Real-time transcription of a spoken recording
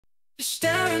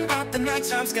Staring at the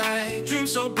nighttime sky,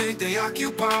 dreams so big they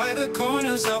occupy the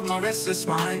corners of my restless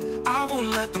mind. I won't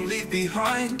let them leave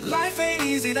behind. Life ain't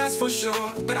easy, that's for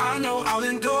sure, but I know I'll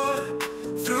endure.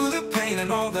 Through the pain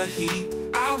and all the heat,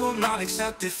 I will not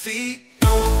accept defeat. No,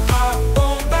 I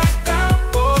won't back down,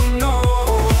 oh no.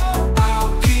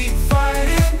 I'll keep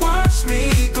fighting, watch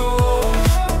me go.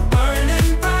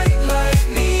 Burning bright like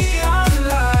neon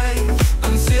light,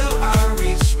 until I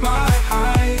reach my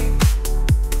height.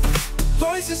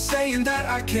 Voices saying that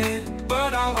I can't,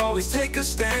 but I'll always take a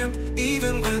stand.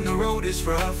 Even when the road is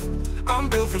rough, I'm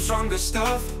built from stronger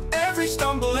stuff. Every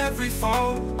stumble, every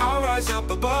fall, I'll rise up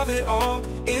above it all.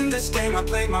 In this game I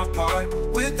play my part,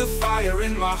 with the fire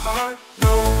in my heart.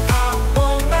 No, I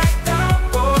won't back down,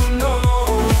 oh no.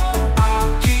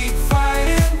 I'll keep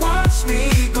fighting, watch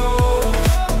me go.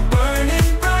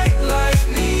 Burning bright like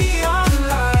neon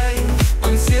light,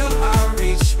 until I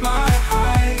reach my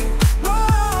height.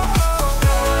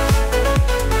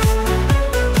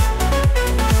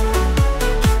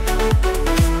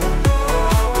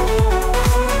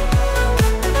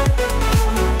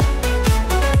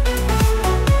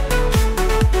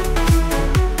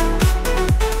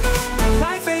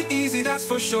 That's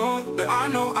for sure, but I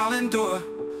know I'll endure.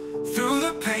 Through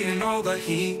the pain and all the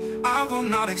heat, I will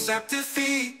not accept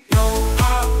defeat. No,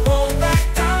 I won't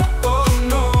back down, oh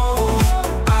no.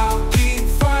 I'll keep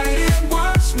fighting,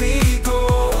 watch me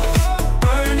go.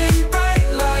 Burning bright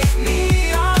like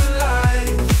neon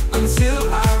light,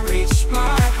 until I reach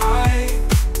my height.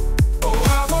 Oh,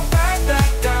 I won't back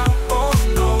that down, oh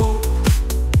no.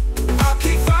 I'll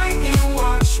keep fighting,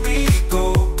 watch me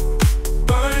go.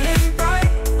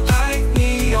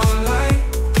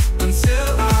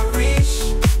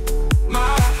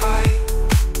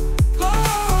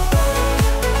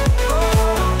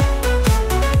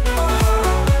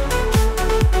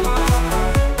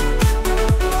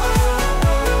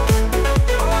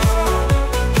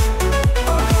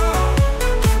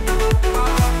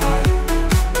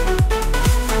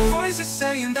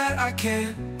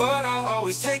 But I'll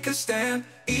always take a stand.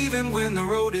 Even when the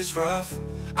road is rough,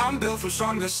 I'm built from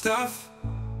stronger stuff.